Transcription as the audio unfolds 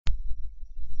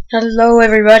Hello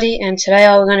everybody, and today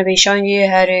I'm going to be showing you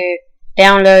how to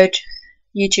download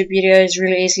YouTube videos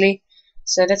really easily.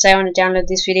 So let's say I want to download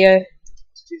this video.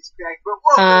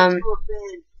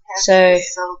 So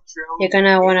you're going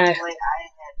to want to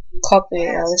copy,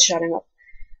 let's shut him up.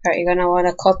 Alright, you're going to want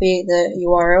to copy the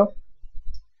URL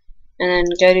and then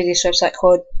go to this website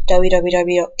called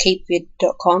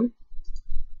www.keepvid.com.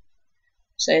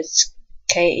 So it's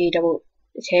K-E-E-P-V-I-D.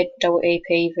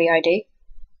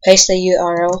 Paste the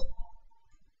URL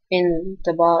in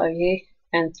the bar over here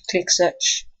and click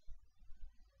search,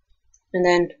 and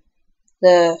then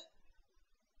the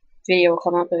video will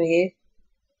come up over here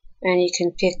and you can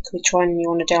pick which one you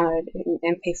want to download in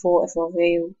MP4,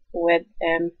 FLV, Web,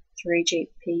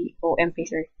 3GP or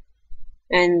MP3,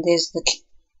 and there's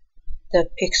the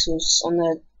pixels on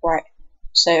the right,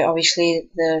 so obviously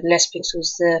the less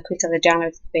pixels the quicker the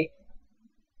download will be.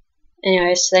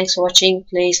 Anyways, thanks for watching.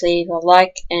 Please leave a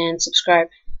like and subscribe.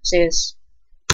 See you.